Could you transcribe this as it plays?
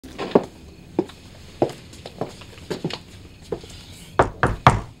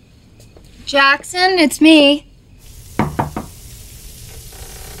Jackson, it's me.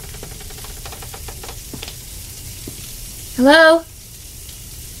 Hello?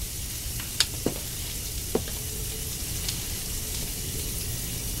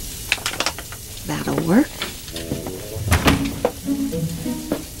 That'll work.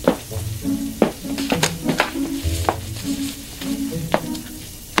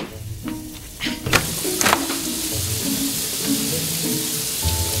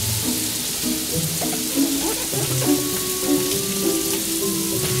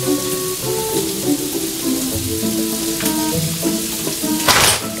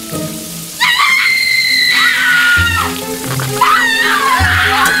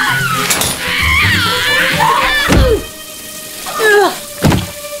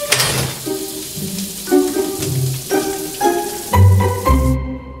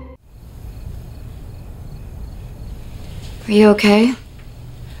 Are you okay?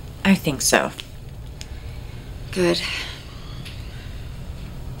 I think so. Good.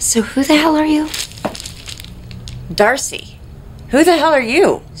 So who the hell are you? Darcy. Who the hell are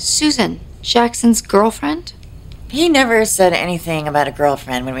you? Susan, Jackson's girlfriend? He never said anything about a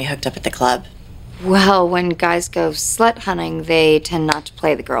girlfriend when we hooked up at the club. Well, when guys go slut hunting, they tend not to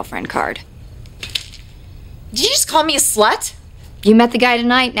play the girlfriend card. Did you just call me a slut? You met the guy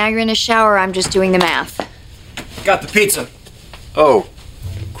tonight, now you're in a shower, I'm just doing the math. Got the pizza. Oh,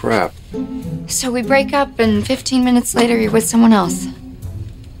 crap. So we break up and 15 minutes later you're with someone else.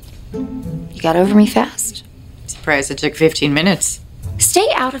 You got over me fast. Surprised it took 15 minutes. Stay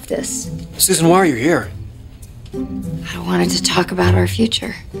out of this. Susan, why are you here? I wanted to talk about our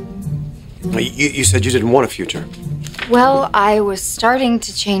future. You said you didn't want a future. Well, I was starting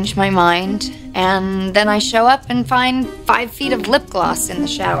to change my mind, and then I show up and find 5 feet of lip gloss in the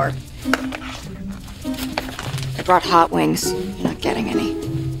shower. I brought hot wings. You're not getting any.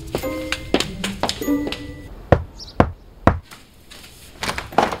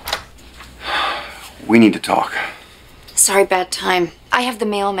 We need to talk. Sorry, bad time. I have the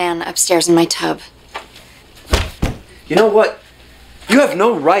mailman upstairs in my tub. You know what? You have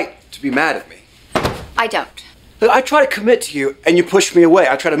no right to be mad at me. I don't. I try to commit to you, and you push me away.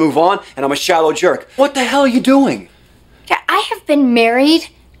 I try to move on, and I'm a shallow jerk. What the hell are you doing? I have been married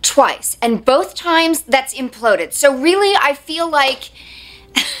twice, and both times that's imploded. So really, I feel like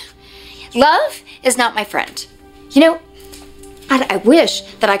love is not my friend. You know, I wish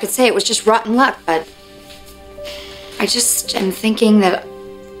that I could say it was just rotten luck, but I just am thinking that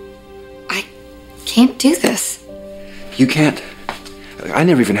I can't do this. You can't. I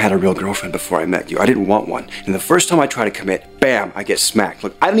never even had a real girlfriend before I met you. I didn't want one. And the first time I try to commit, bam, I get smacked.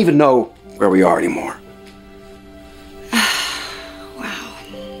 Look, I don't even know where we are anymore. Wow.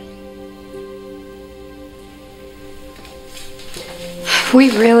 We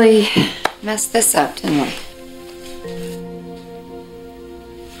really messed this up, didn't we?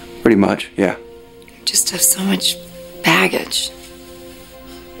 Pretty much, yeah. We just have so much baggage.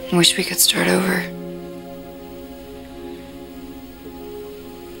 I wish we could start over.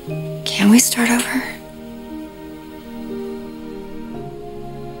 Can we start over?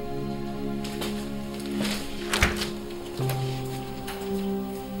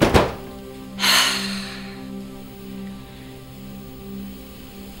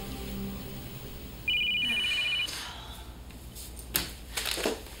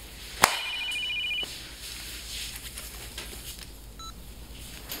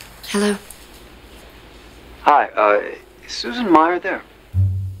 Hello? Hi, is Susan Meyer there?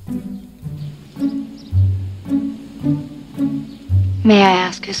 May I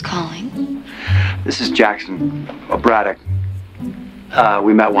ask who's calling? This is Jackson, Braddock.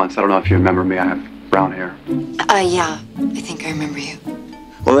 We met once. I don't know if you remember me. I have brown hair. Yeah, I think I remember you.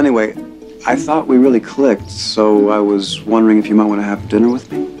 Well, anyway, I thought we really clicked, so I was wondering if you might want to have dinner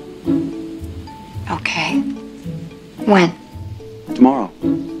with me. Okay. When? Tomorrow.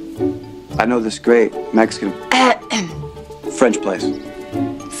 I know this great Mexican French place.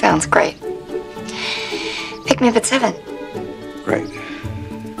 Sounds great. Pick me up at 7. Great.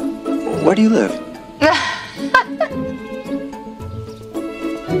 Where do you live?